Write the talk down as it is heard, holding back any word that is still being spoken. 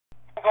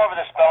go over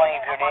the spelling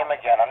of your name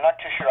again? I'm not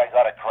too sure I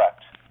got it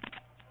correct.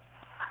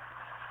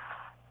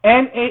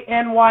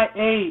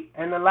 Nanya,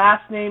 and the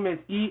last name is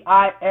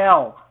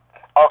Eil.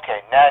 Okay,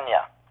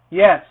 Nanya.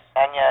 Yes.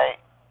 Nanya.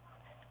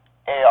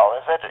 Ale.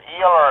 Is it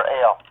eel or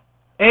ale?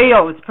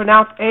 Ale. It's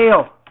pronounced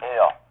ale.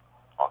 Ale.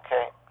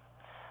 Okay.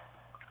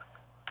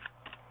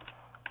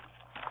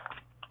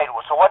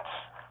 So what's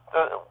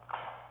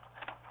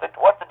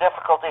what the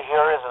difficulty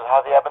here is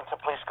how the Edmonton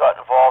police got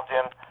involved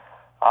in.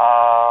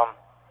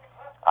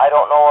 I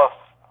don't know if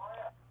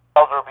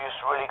elder abuse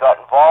really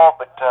got involved,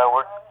 but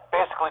we're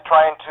basically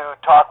trying to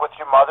talk with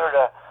your mother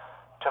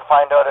to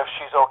find out if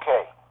she's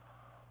okay.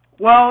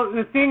 Well,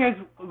 the thing is,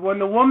 when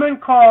the woman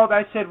called,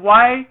 I said,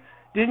 why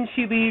didn't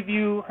she leave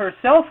you her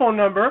cell phone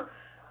number?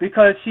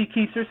 Because she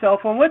keeps her cell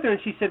phone with her. And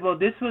she said, well,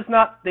 this was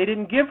not, she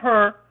didn't give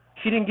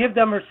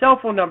them her cell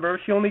phone number.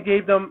 She only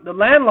gave them the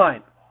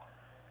landline.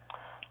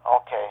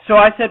 Okay. So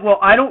I said, well,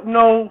 I don't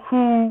know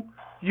who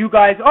you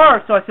guys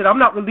are. So I said, I'm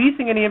not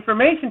releasing any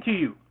information to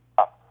you.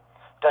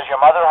 Does your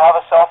mother have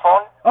a cell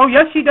phone? Oh,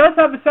 yes, she does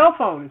have a cell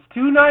phone. It's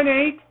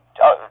 298.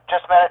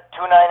 Just a minute,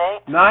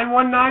 298?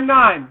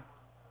 9199.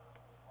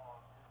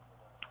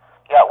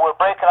 Yeah, we're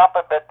breaking up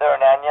a bit there,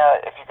 Nanya.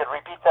 If you could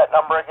repeat that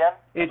number again?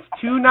 It's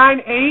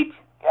 298.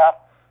 Yeah.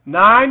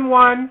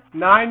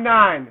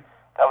 9199.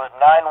 That was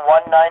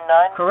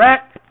 9199?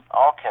 Correct.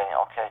 Okay.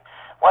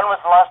 When was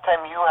the last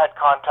time you had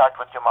contact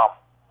with your mom?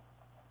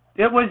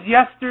 It was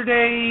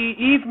yesterday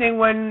evening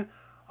when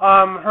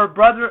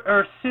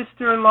her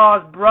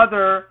sister-in-law's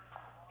brother,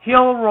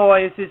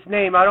 Hilroy is his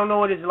name. I don't know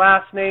what his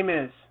last name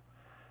is.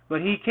 But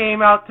he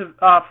came out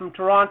from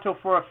Toronto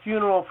for a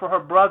funeral for her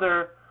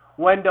brother,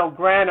 Wendell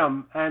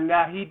Granham, and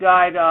he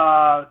died,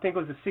 I think it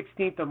was the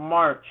 16th of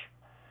March.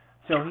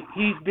 So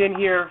he's been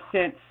here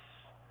since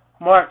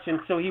March, and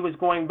so he was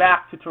going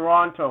back to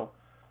Toronto.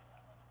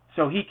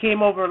 So he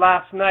came over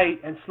last night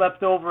and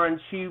slept over,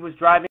 and she was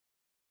driving